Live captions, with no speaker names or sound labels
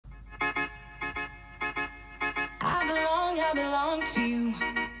I belong to you.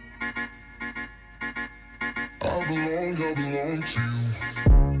 I belong to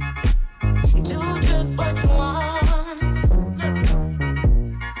you. Do just what you want.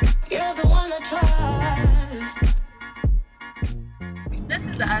 You're the one I trust. This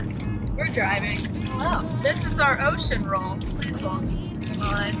is us. We're driving. Wow. This is our ocean roll. Please hold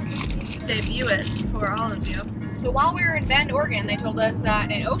while I debut it for all of you. So while we were in Bend, Oregon, they told us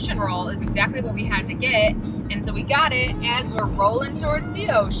that an ocean roll is exactly what we had to get, and so we got it as we're rolling towards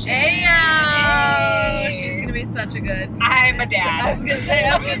the ocean. Hey, she's gonna be such a good. I'm a dad. I was gonna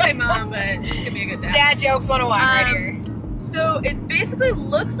say mom, but she's gonna be a good dad. Dad jokes 101 right here. So it basically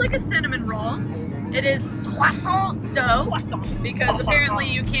looks like a cinnamon roll. It is croissant dough. Because apparently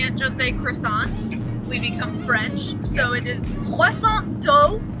you can't just say croissant. We become French. So it is croissant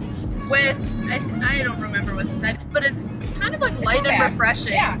dough with, I don't remember what's inside, but it's kind of like light and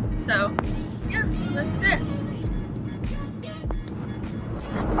refreshing. Yeah. So, yeah, this is it.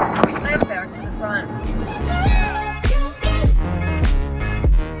 I have back to the front.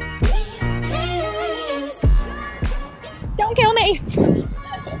 Don't kill me!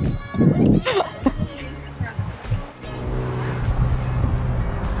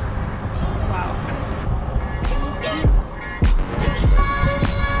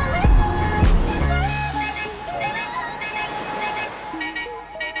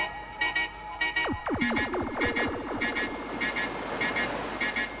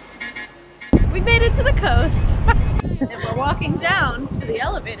 We made it to the coast, and we're walking down to the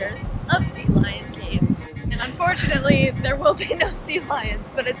elevators of Sea Lion Caves. And unfortunately, there will be no sea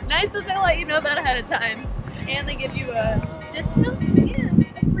lions, but it's nice that they let you know that ahead of time. And they give you a discount and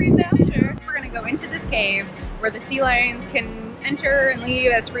a free voucher. We're gonna go into this cave where the sea lions can enter and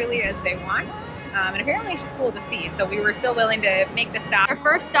leave as freely as they want. And apparently it's just cool to see, so we were still willing to make the stop. Our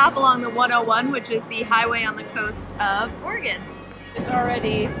first stop along the 101, which is the highway on the coast of Oregon. It's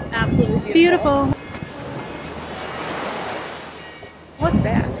already absolutely beautiful. What's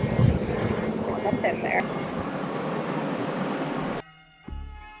that? There's something there.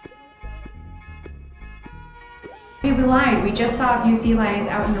 Hey, we lied. We just saw a few sea lions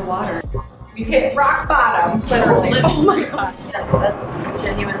out in the water. We hit rock bottom, literally. Oh my god. Yes, that's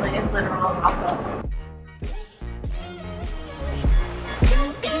genuinely a literal rock bottom.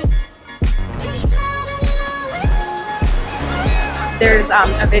 There's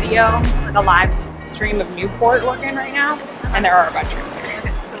a video, like a live stream of Newport, Oregon right now, and there are a bunch of them.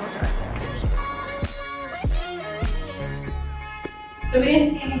 So we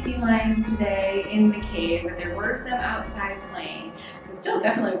didn't see any sea lions today in the cave, but there were some outside playing. It was still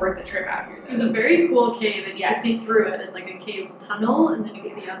definitely worth the trip out here, though. It's a very cool cave, and you can see through it. It's like a cave tunnel, and then you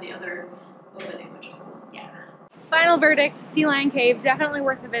can see on the other opening, which is cool. Yeah. Final verdict, Sea Lion Cave, definitely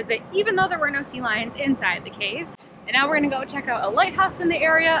worth a visit, even though there were no sea lions inside the cave. And now we're gonna go check out a lighthouse in the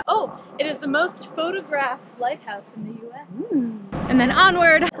area. Oh, it is the most photographed lighthouse in the U.S. And then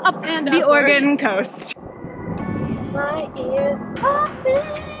onward up And the upward. Oregon coast. My ears popping.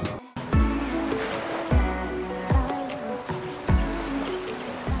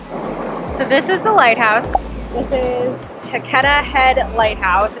 So this is the lighthouse. This is Heceta Head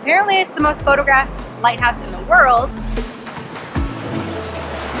Lighthouse. Apparently it's the most photographed lighthouse in the world.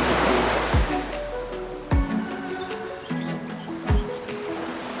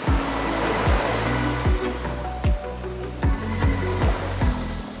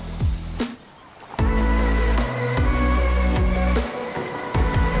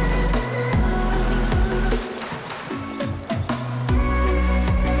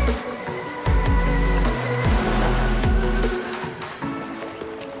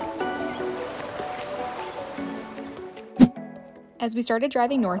 As we started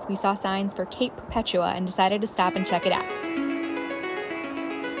driving north, we saw signs for Cape Perpetua and decided to stop and check it out.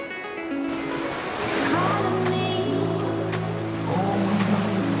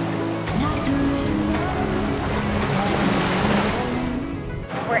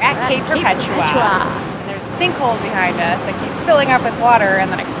 We're at Cape Perpetua. And there's a sinkhole behind us that keeps filling up with water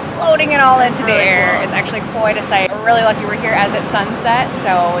and then exploding it all into the air. It's actually quite a sight. We're really lucky we're here as it's sunset,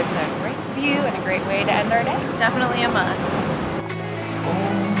 so it's a great view and a great way to end our day. Definitely a must.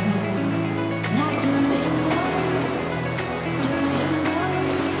 Calling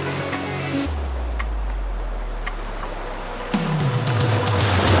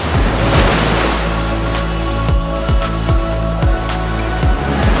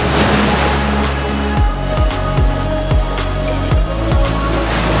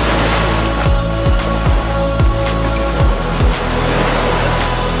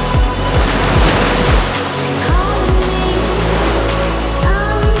me.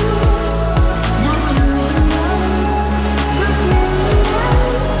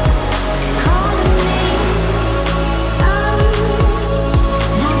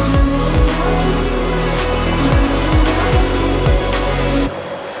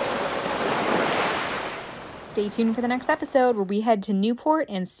 tuned for the next episode where we head to Newport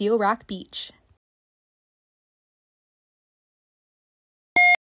and Seal Rock Beach.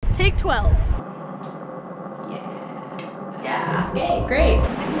 Take 12. Yeah. Okay, great. I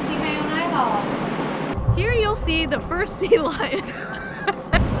can see my own eyeballs. Here you'll see the first sea lion.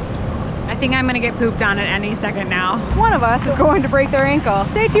 I think I'm gonna get pooped on at any second now. One of us is going to break their ankle.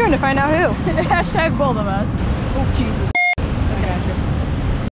 Stay tuned to find out who. Hashtag both of us. Oh, Jesus.